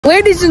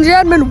Ladies and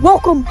gentlemen,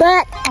 welcome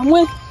back. I'm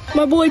with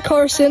my boy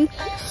Carson.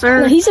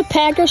 Sir. Now, he's a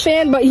Packers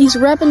fan, but he's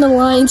repping the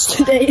Lions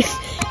today.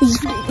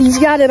 he's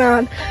got it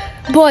on.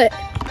 But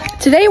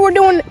today we're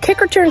doing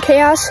kick return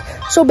chaos.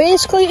 So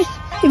basically,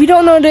 if you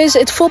don't know what it is,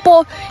 it's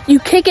football. You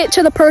kick it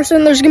to the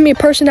person. There's gonna be a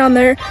person down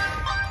there.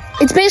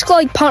 It's basically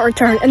like punt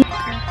return. And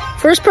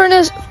first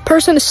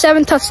person to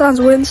 7 touchdowns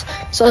wins.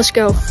 So let's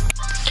go.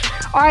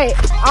 All right,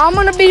 I'm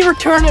gonna be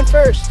returning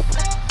first.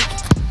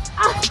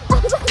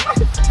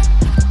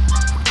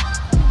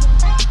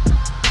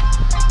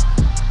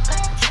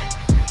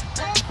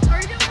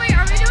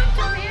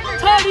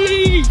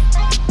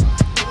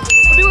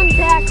 We're doing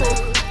tackle.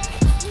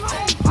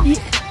 Alright,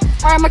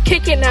 I'm gonna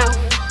kick it now.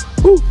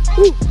 Ooh,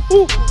 ooh,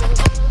 ooh.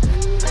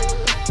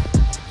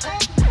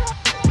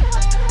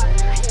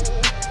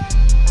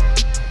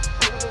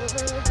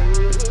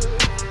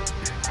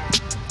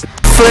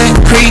 Flint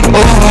Creek,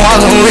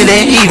 walking with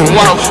that heater.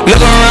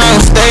 Look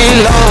around,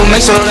 stay low,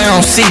 make sure they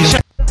don't see you.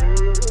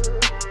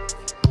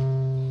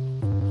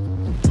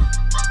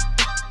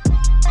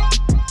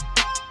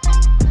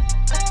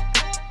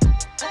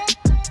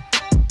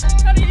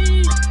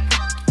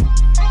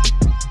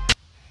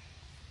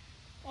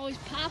 Always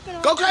popping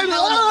on. Go crazy!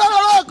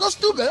 Go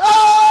stupid!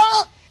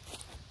 Ah!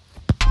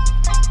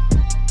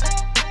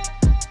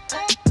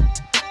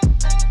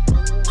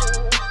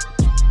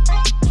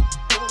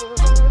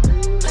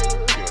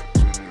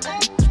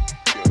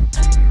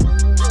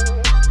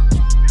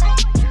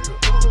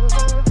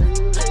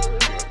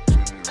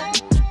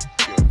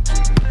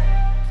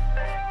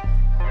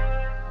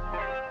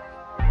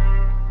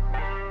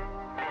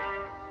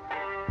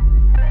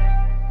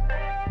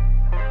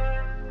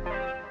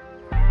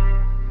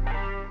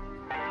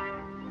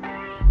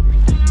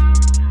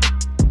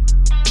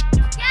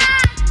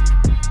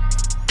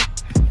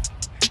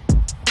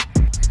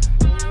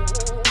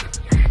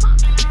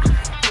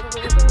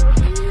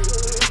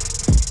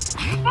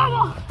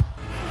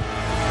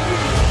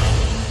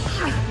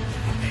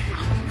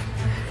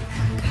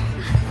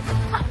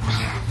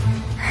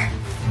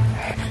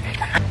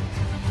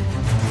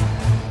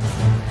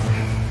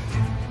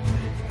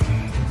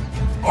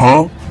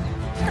 Huh?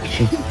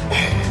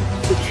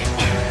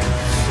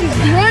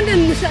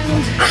 Brandon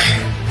sounds.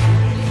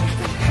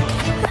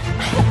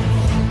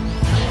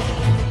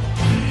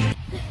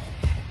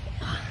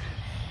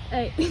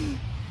 Hey. In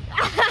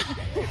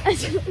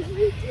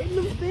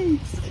the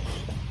face.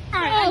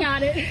 Alright, I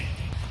got it.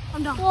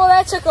 I'm done. Well,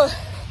 that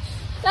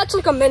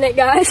took a minute,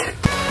 guys.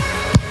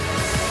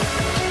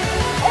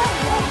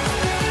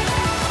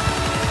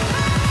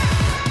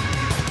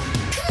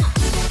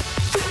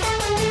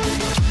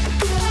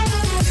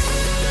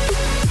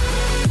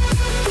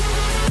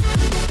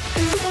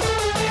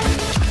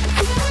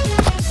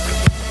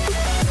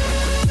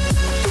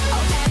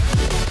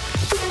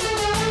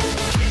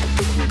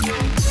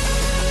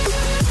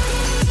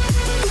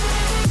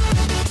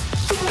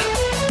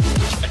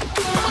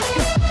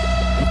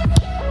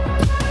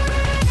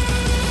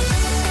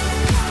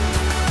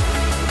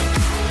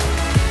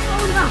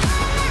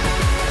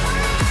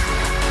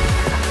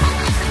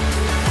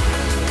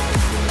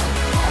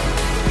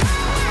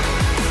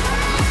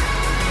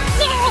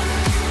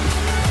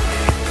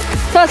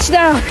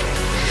 Touchdown. All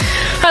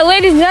right,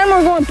 ladies and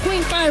gentlemen, we're going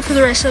 0.5 for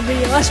the rest of the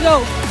video. Let's go.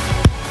 All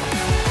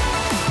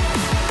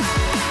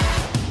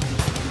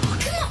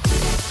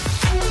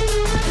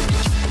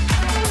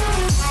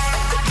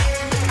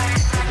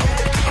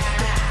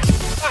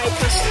right,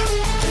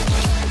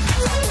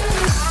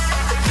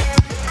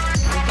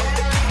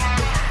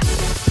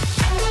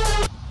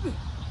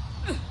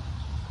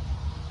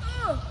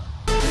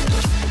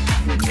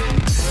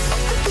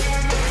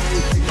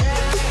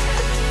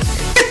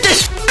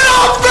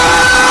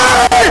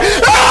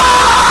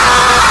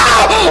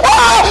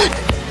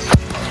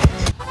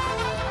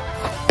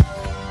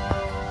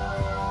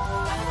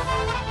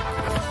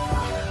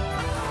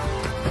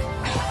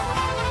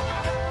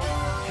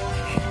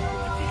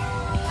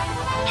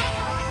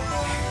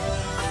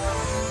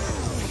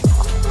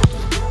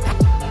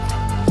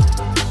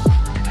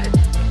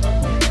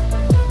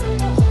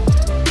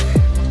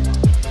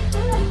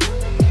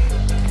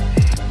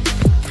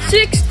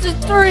 Six to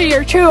 3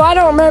 or 2, I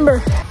don't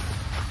remember.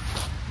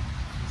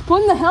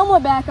 Putting the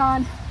helmet back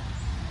on.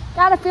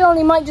 Got a feeling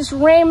he might just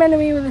ram into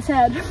me with his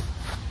head.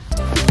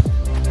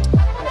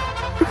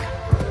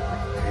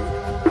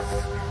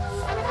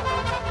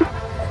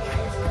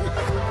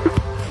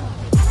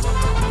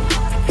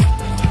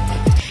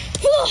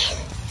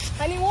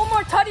 I need one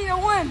more tutty to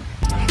win.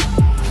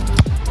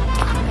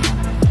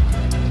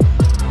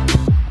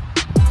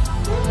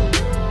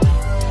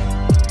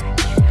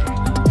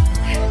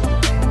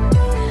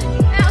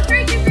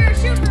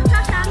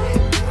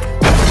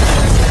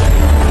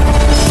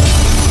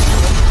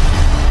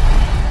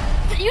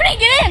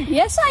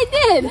 Yes, I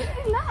did.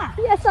 Not.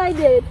 Yes, I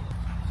did.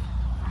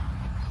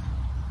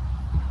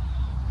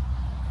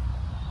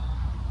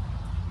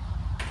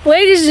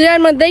 Ladies and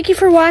gentlemen, thank you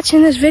for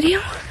watching this video.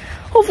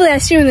 Hopefully I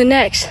see you in the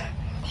next.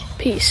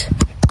 Peace.